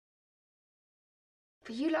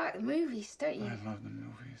But you like the movies, don't you? I love the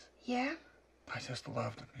movies. Yeah? I just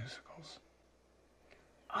love the musicals.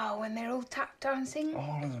 Oh, when they're all tap dancing?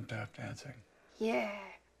 All of them tap dancing. Yeah.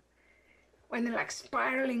 When they're like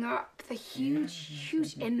spiraling up the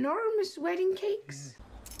huge, enormous wedding cakes.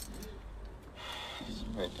 This is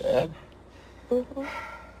my dad. Oh, God.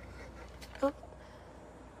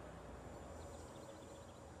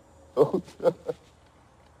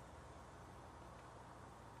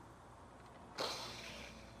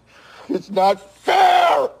 It's not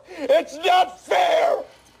fair! It's not fair!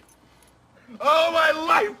 All my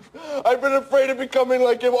life, I've been afraid of becoming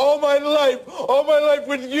like him. All my life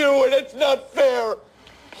with you, and it's not fair.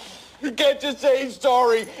 You can't just say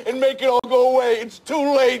sorry and make it all go away. It's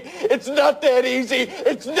too late. It's not that easy.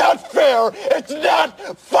 It's not fair. It's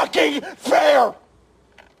not fucking fair.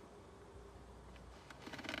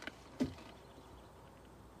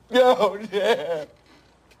 Oh, Dad.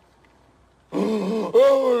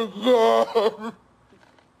 Oh, my God.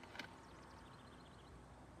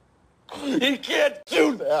 You can't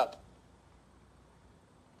do that.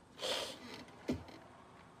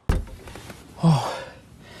 Oh.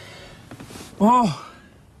 Oh.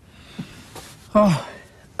 Oh.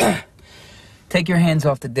 Take your hands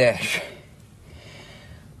off the dash.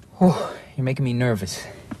 Oh, you're making me nervous.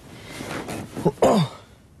 Oh.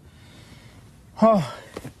 Oh.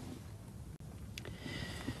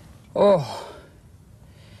 Oh.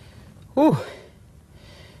 Ooh.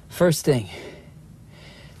 First thing,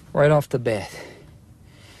 right off the bat,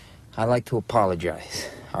 I'd like to apologize,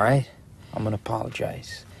 all right? I'm gonna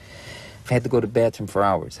apologize. I've had to go to the bathroom for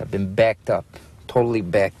hours. I've been backed up, totally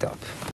backed up.